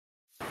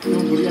तो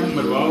गुड़िया हम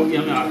बनवाओ कि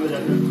हमें आते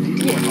जाते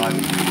बनवा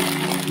दें।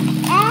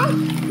 हाँ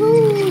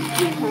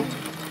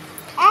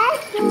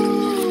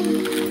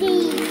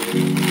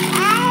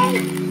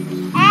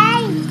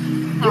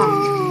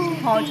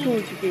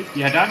टूट गई।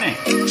 ये हटा दें?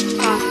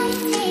 हाँ।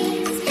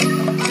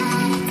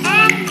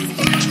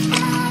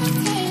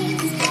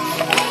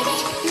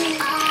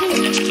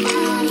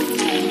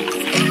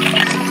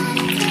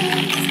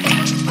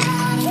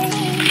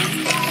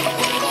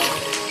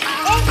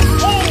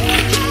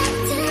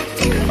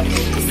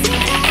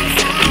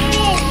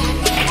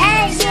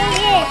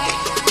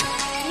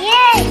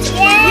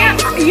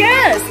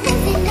 यस,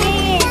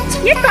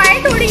 ये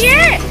टॉय थोड़ी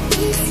है।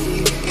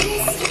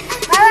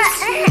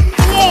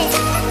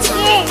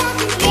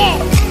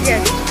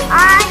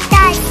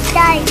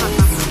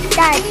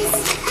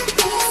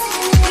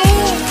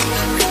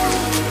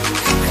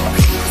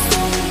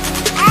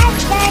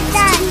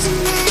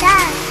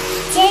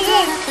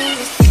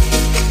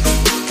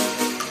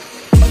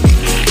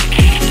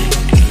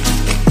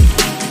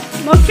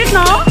 मोस्टेड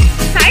नो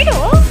साइड हो।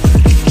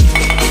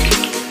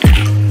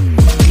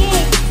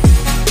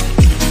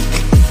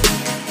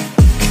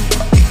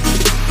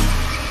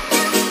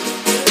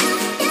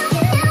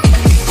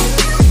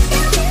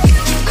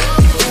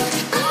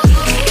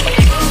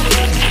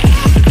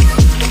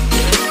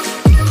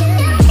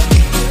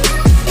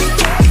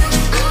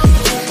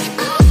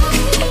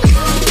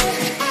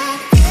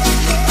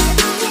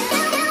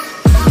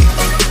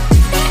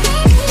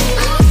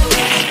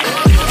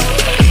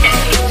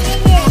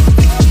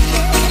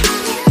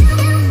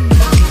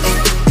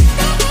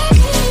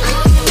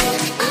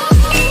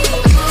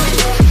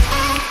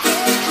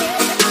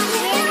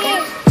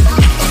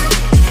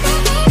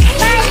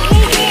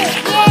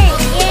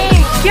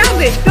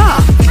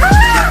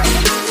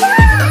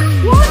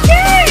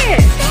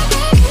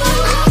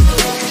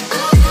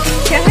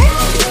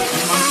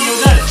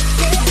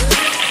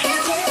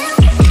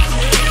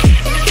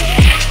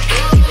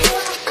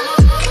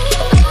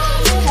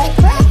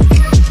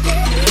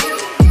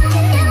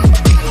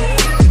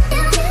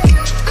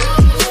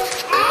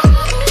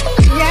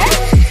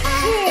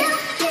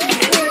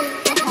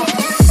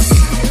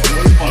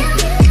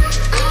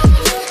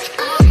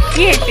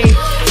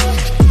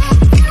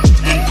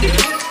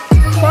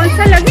 कौन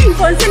सा लगे,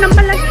 कौन से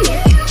नंबर लगे?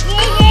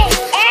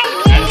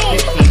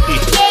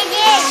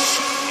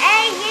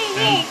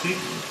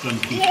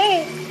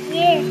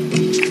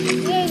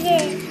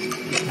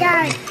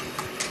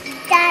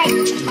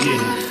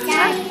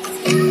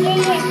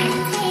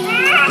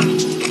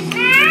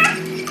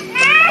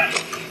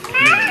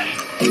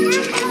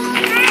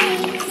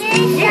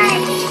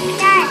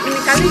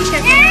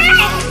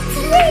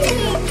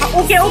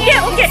 ओके ओके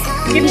ओके,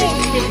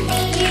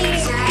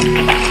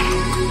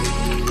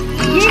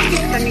 ये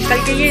किसका निकल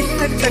के, ये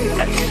इसका निकल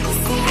के।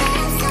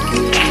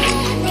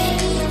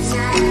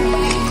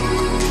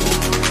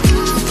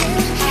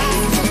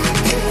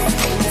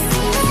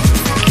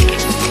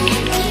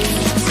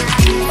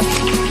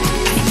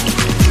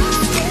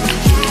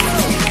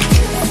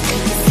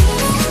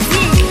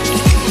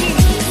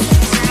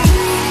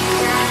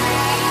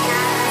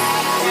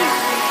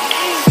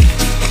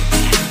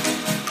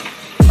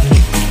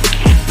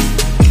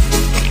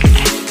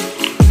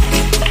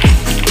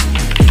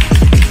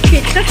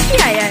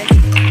 कितना आया है?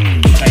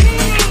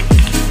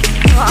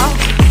 वाह,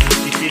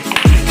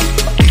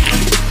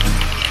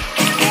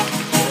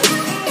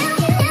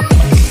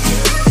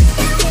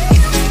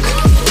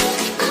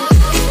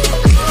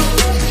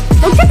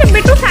 ओके तो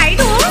बेटू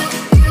साइड हो।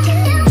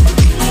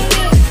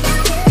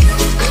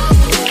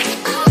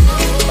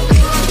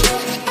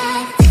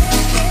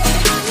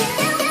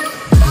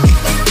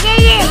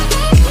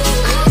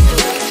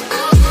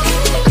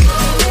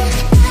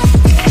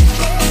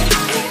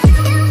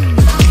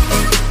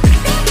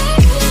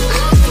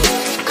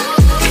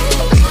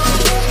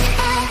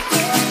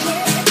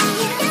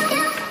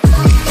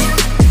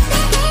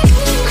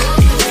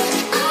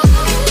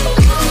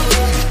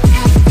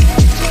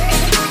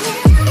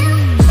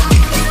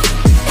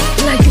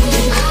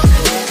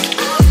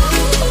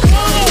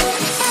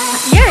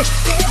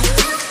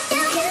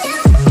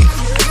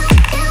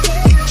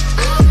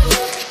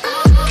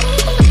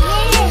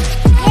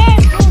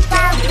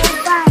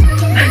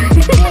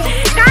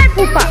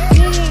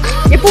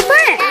 ये पुप्पा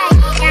है?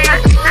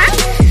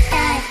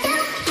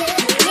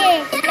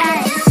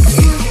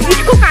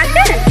 इसको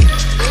काटे?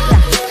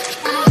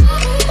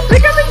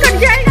 बेटा फिर कट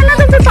जाएगा ना,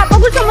 तो फिर पापा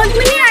को समझ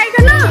में नहीं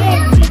आएगा ना।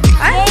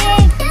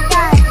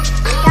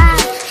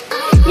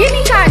 ये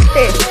नहीं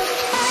काटते।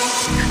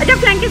 अच्छा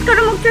फ्लैंकिस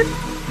करो मुझसे।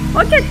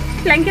 ओके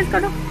फ्लैंकिस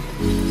करो।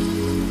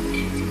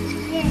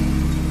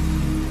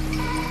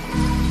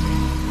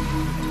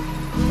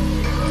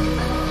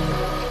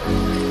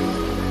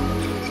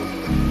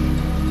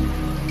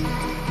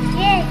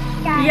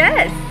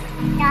 यस,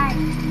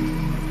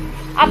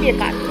 अब ये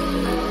काट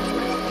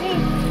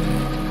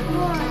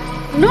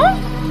नो,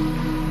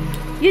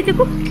 ये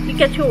देखो ये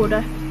क्या छोड़ रहा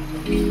है।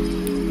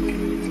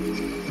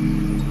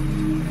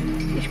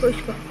 इसको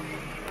इसको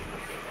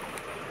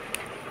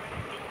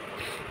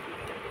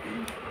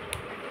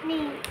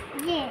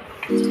ये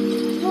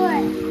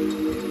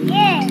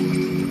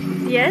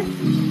यस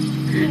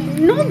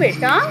नो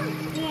बेटा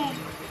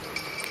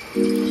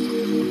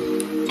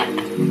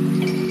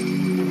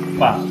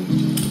pupa.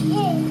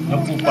 No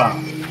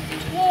pupa.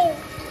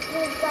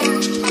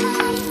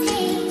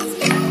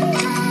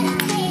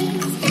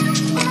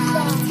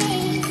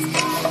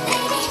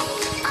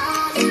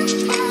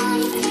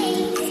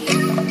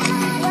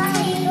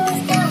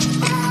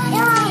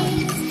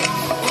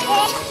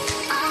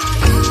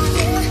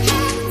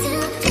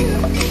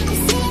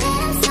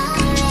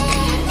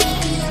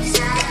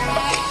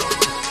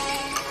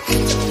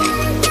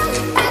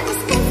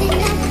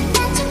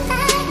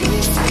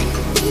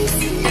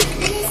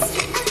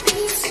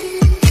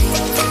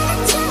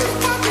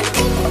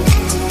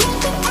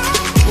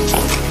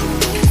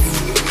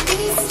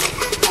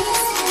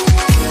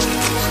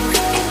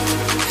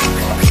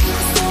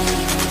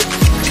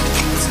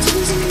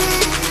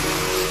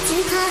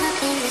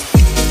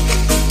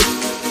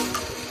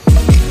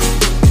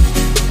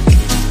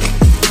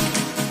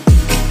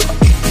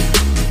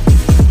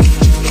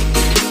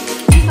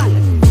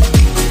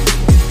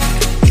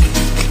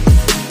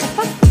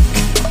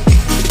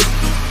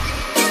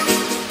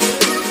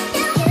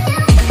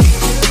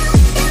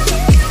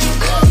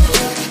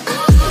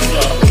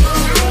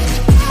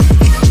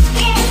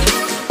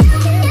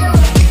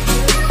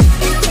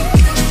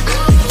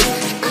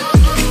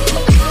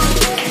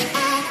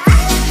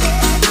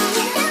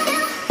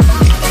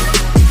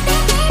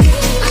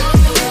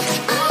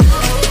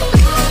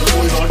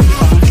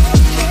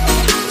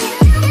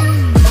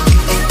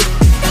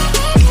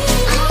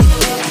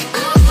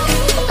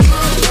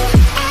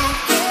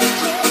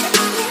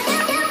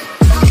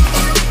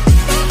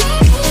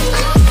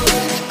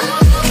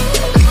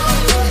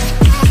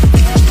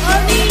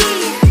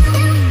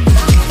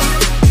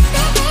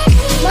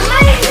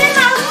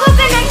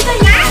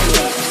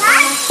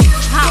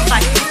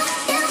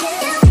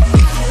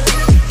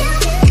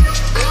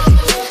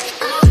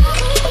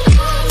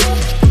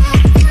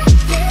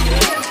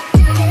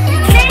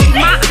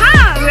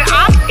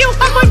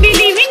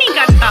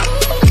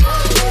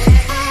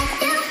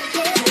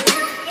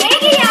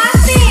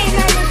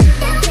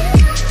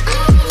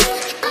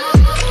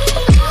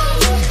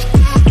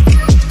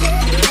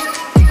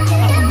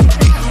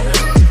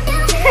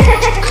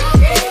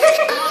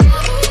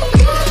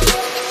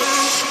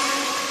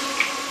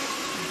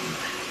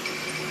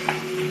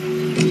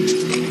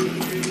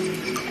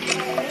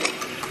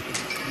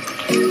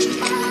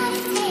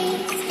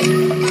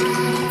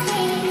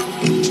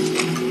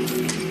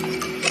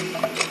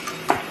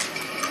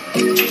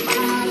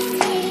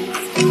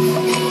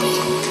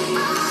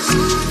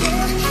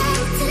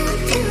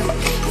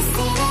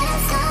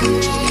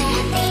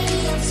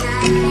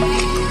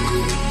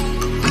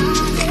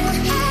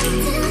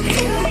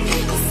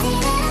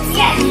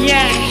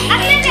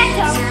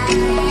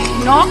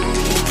 No?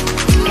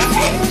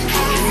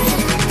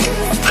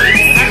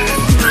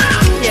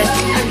 Yes.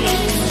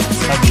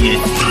 अब ये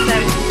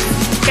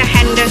क्या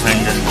handle?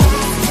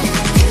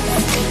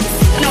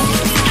 No.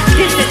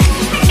 This is.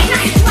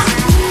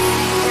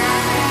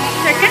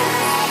 Second.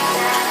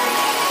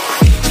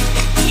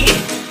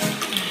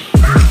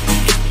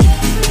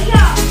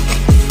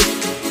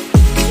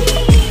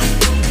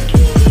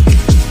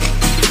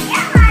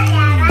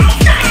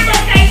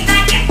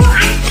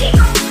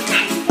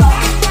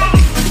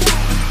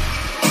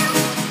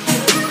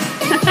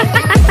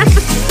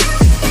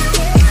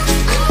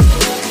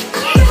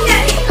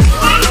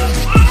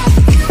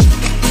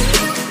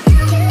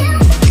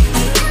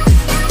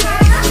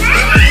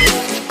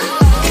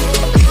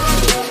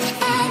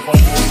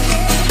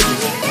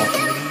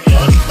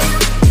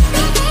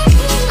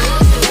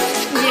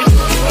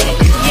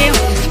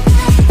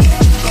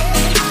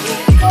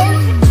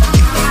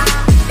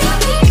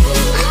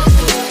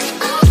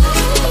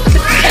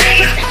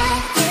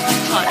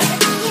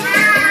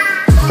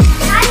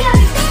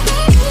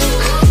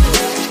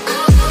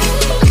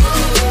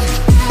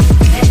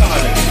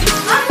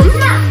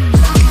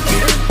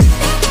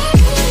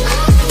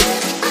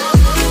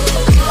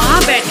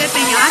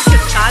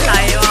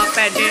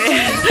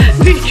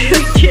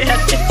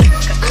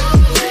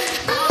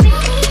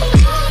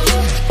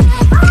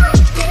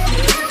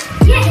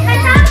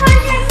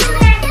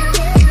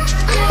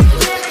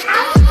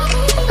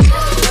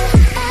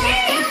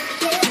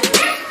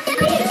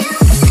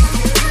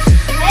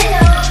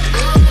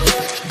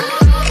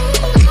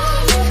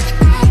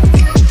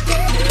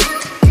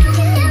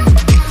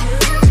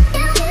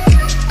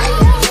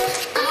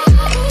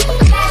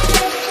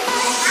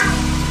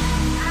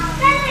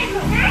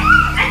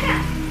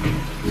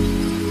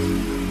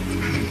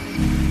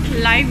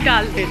 Live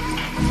डाल दे।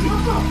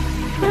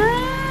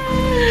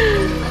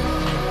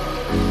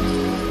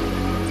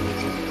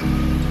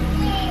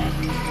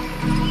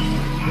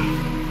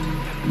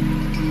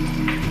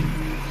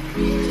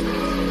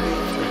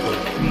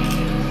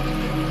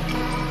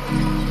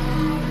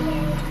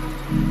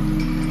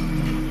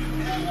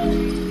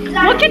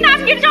 वो क्या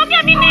नाम गिर जाओगे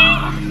अभी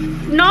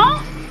नहीं? नो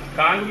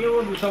कहाँ ये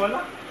वो दूसरा वाला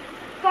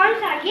कौन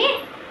सा ये?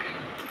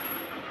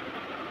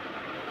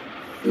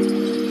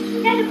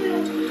 चलो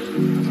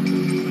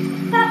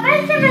पापा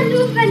से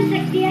बंदूक बन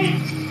सकती है।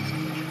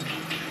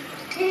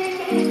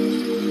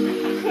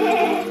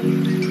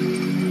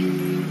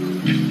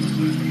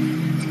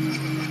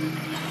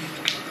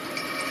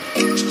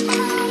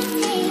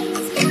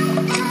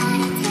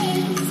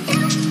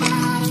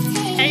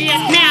 ये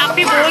अपने आप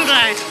ही बोल रहा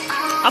है,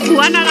 अब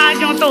बुआ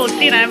नाराज हो तो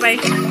होती रहे भाई।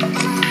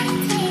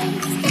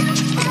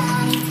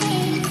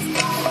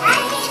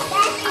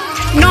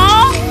 नो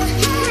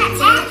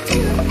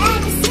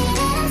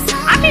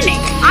अभी नहीं,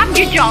 आप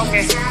गिर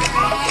जाओगे।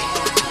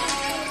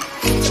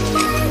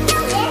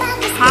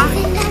 हाँ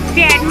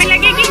पैड में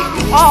लगेगी।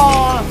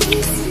 और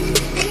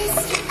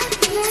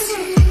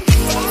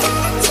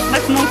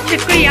बस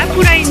मोक्षित को यार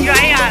पूरा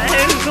एंजॉय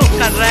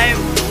कर रहा है।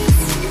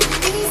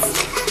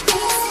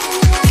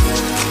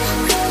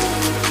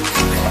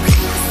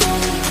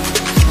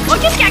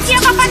 मोक्षित क्या किया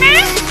पापा ने?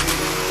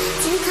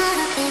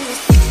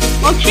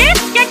 मोक्षित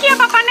क्या किया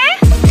पापा ने?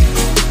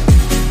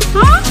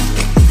 हाँ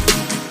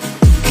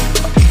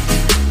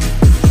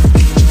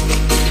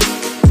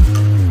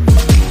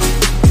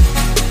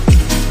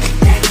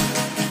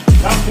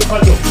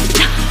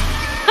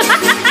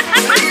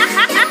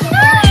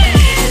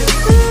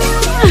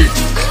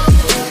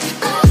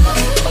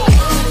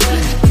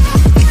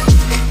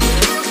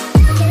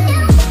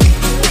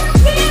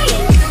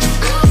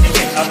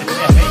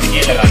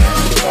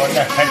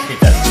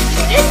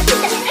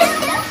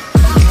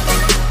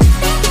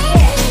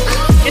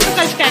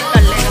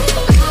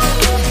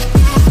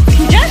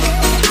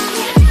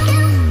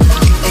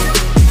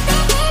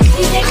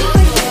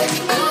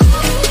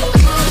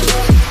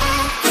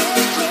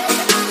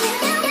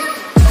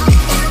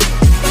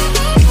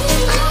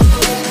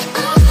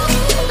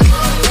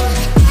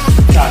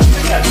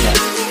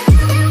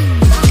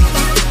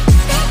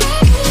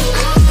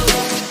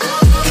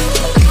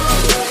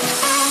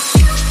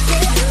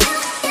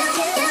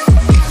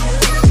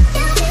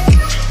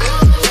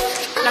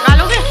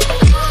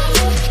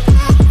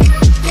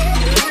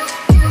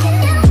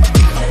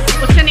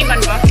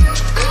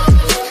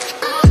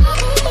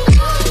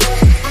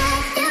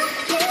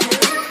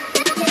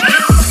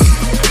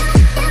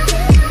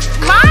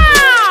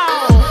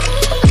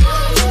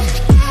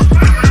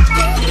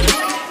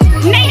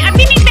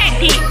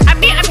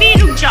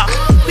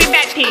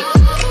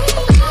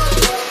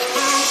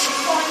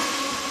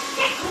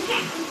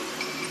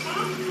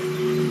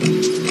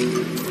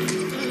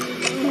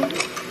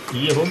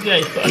ये हो गया,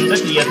 इसको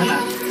अंदर लिया था ना,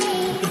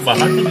 तो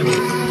बाहर से भी हो गया।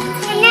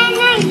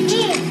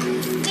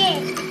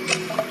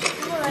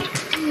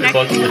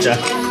 बहुत बचा,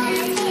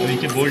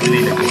 नीचे बोल्ट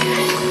नहीं लगे।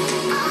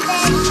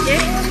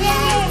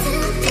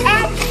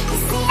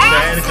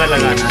 पैर का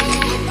लगाना,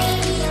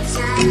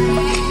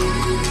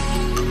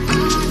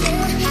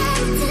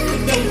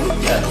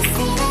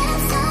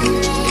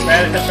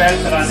 पैर से पैर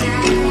कराने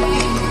के लिए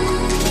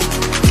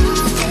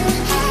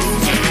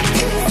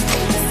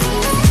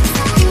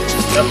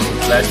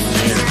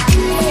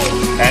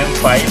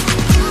M5.8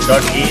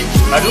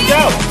 अरे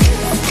जाओ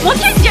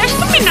मुझे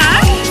जस्ट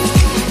मिनट।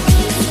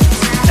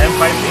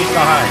 M5.8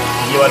 कहाँ है?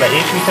 ये वाला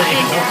एक पीस है,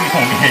 एक 2 पीस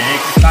होंगे,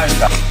 एक कहाँ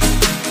इसका?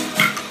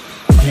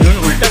 इन्होंने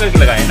उल्टा करके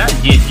लगाए ना,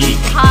 जी जी।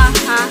 हाँ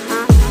हाँ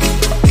हाँ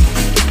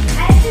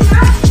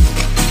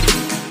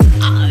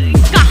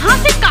कहाँ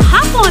से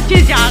कहाँ पहुँचे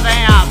जा रहे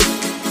हैं आप?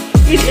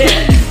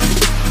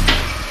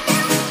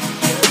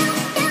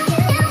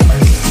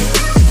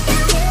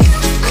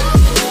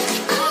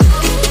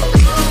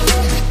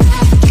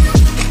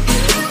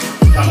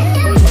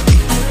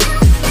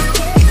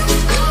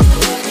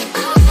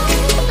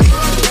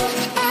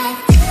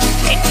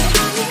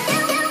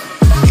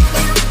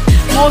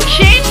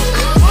 मोक्षित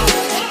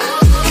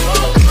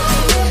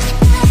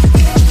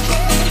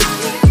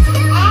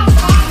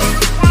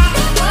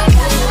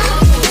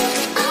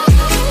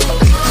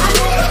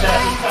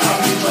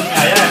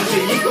आया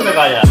ये क्यों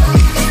लगाया?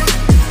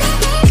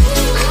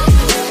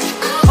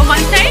 और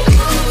वन साइड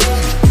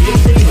एक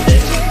से ही हो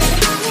जाएगा।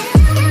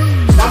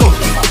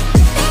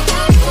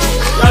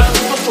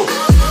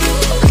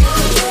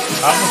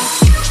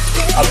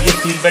 अब ये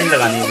सीट बेल्ट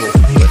लगानी है, वो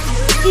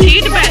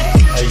सीट बेल्ट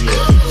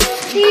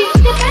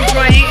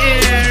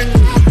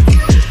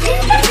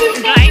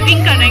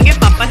ड्राइविंग करेंगे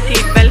पापा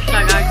सीट बेल्ट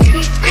लगा के।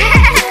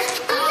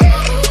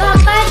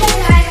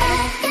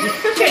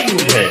 इसका क्या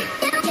यूज है?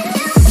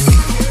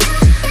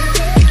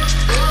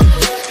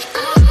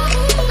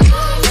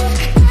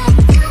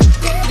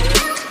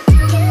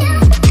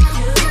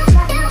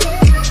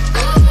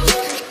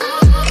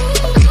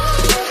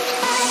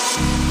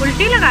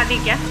 उल्टी लगा दी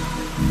क्या?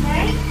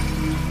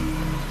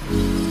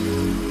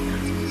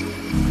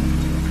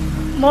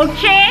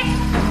 मोक्षे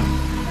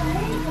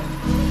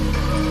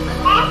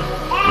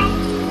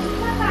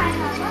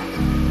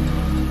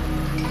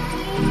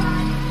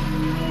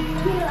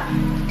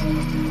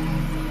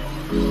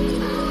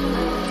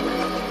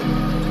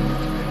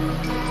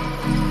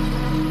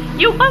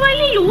ये ऊपर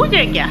वाली लूज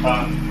है क्या?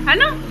 हाँ। है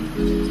ना?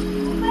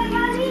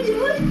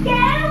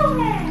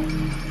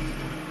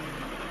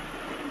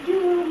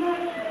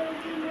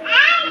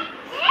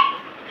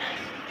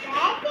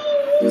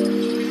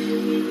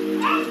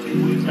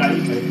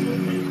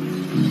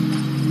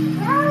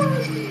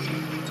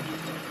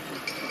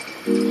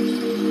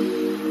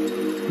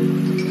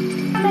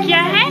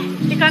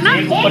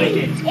 एक ऊपर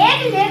नीचे।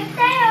 एक लिफ्ट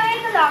है और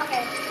एक लॉक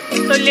है।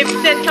 तो लिफ्ट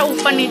से अच्छा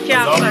ऊपर नीचे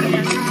आप कर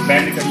दें।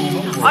 बैंड करनी हो।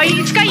 और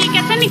इसका ये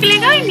कैसे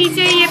निकलेगा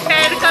नीचे, ये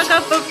पैर का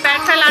पैर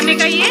फैलाने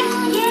का ये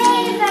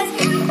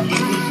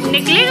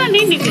निकलेगा?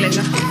 नहीं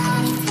निकलेगा,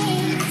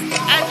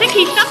 ऐसे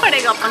खींचना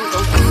पड़ेगा अपन को।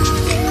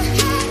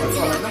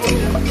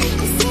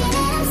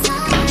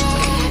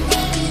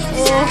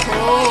 ओहो,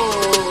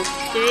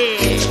 ओके।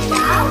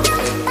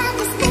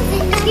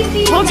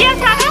 हो गया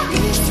सारा?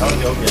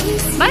 हो गया।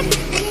 बस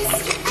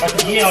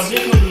ये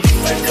ऑब्जेक्ट